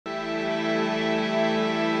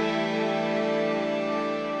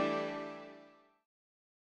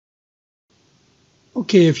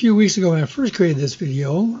Okay, a few weeks ago when I first created this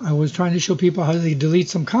video, I was trying to show people how they delete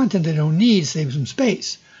some content they don't need, save some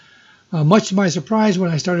space. Much to my surprise, when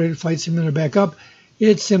I started Flight Simulator back up,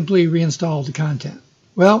 it simply reinstalled the content.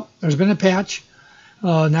 Well, there's been a patch.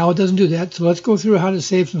 Now it doesn't do that, so let's go through how to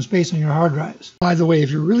save some space on your hard drives. By the way, if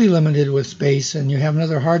you're really limited with space and you have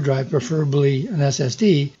another hard drive, preferably an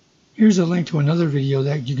SSD, here's a link to another video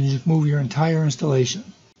that you can just move your entire installation.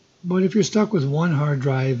 But if you're stuck with one hard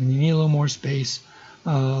drive and you need a little more space,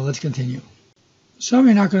 let's continue. Some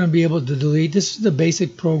you're not going to be able to delete. This is the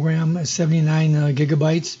basic program, 79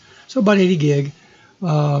 gigabytes, so about 80 gig.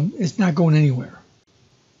 It's not going anywhere.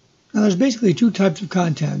 Now there's basically two types of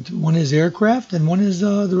content. One is aircraft and one is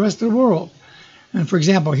the rest of the world. And for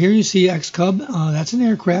example, here you see X-Cub. That's an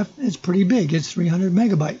aircraft. It's pretty big. It's 300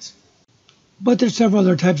 megabytes. But there's several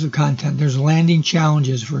other types of content. There's landing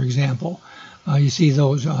challenges, for example. You see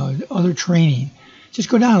those other training. Just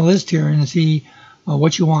go down a list here and see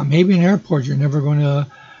what you want. Maybe an airport you're never going to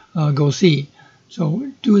go see. So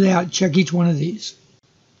do that. Check each one of these.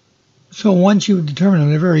 So once you determine them,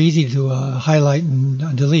 they're very easy to highlight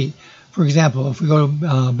and delete. For example, if we go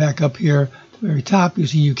back up here to the very top, you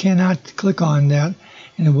see you cannot click on that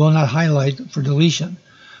and it will not highlight for deletion.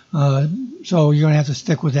 So you're going to have to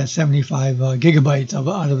stick with that 75 gigabytes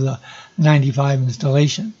out of the 95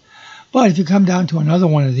 installation. But if you come down to another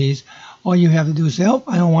one of these, all you have to do is say, oh,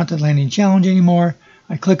 I don't want the landing challenge anymore.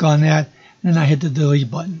 I click on that, and then I hit the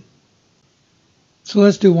delete button. So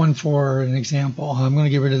let's do one for an example. I'm going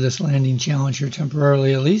to get rid of this landing challenge here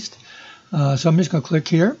temporarily at least. So I'm just going to click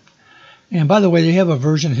here. And by the way, they have a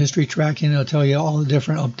version history tracking. It'll tell you all the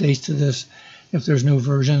different updates to this. If there's new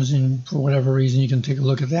versions, and for whatever reason, you can take a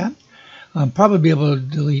look at that. Probably be able to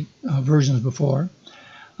delete versions before.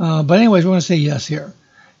 But anyways, we're going to say yes here.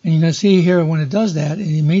 And you're going to see here when it does that,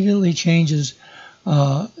 it immediately changes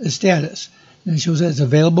its status. And it shows that it's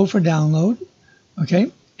available for download.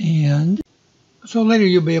 Okay, and so later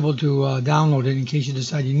you'll be able to download it in case you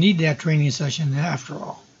decide you need that training session after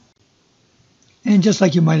all. And just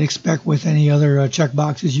like you might expect with any other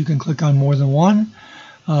checkboxes, you can click on more than one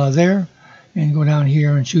there and go down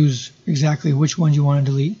here and choose exactly which ones you want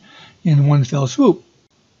to delete in one fell swoop.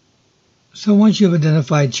 So once you've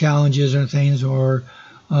identified challenges or things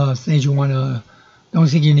things you don't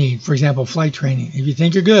think you need, for example, flight training. If you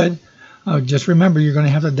think you're good, just remember you're going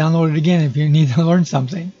to have to download it again if you need to learn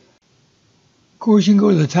something. Of course, you can go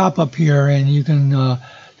to the top up here and you can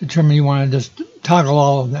determine you want to just toggle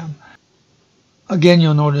all of them. Again,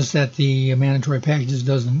 you'll notice that the mandatory packages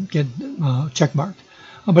doesn't get checkmarked.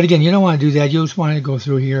 But again, you don't want to do that. You just want to go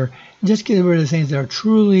through here and just get rid of things that are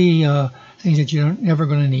truly things that you're never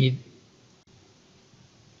going to need.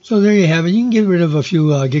 So there you have it. You can get rid of a few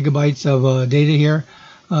gigabytes of data here.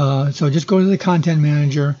 So just go to the content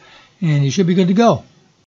manager and you should be good to go.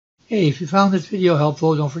 Hey, if you found this video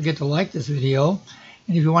helpful, don't forget to like this video.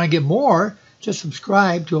 And if you want to get more, just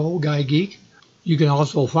subscribe to Old Guy Geek. You can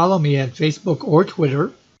also follow me at Facebook or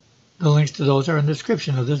Twitter. The links to those are in the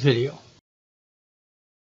description of this video.